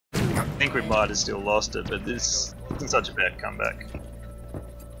think we might have still lost it, but this isn't such a bad comeback.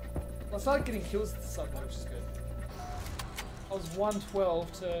 I started getting kills suddenly, which is good. I was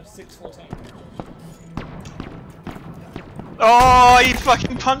 112 to 614. Oh, you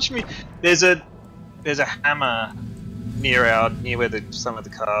fucking punched me! There's a hammer near where some of the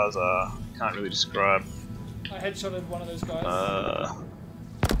cars are. Can't really describe. I headshotted one of those guys.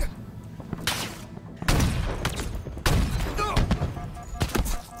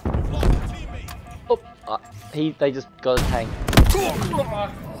 They just got a tank.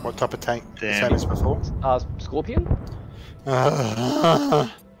 What type of tank? Damn. The same as before? Scorpion? So,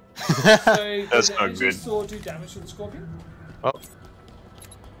 That's did the not energy good. sword do damage to the Scorpion? Oh,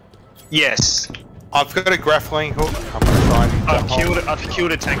 Yes, I've got a grappling hook. I'm gonna try and I've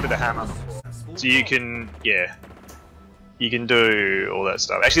killed a tank with a hammer, so you can you can do all that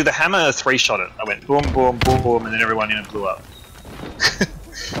stuff. Actually, the hammer 3-shot it. I went boom, boom, boom, boom, and then everyone in it blew up.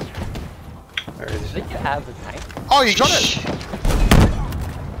 There it is. I think you have the tank. Oh, you got it!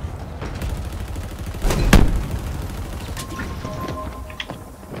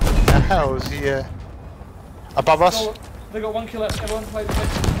 The hell is he above us? They got one killer. Everyone play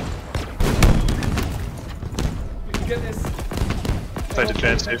defensive. You can get this. Play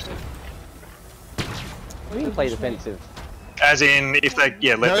defensive. We can play defensive. As in, if they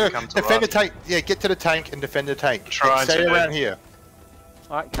let them come to defend the us. tank. Yeah, get to the tank and defend the tank. Try Stay to. around here.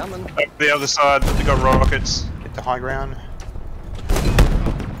 Alright, coming. The other side, they got rockets. Get the high ground.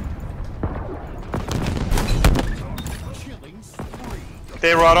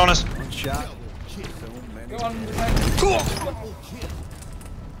 They're right on us. Go on the tank.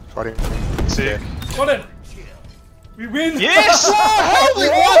 Got him. Sick. Got him. We win. Yes! Holy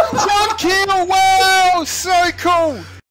one kill! Wow, so cool.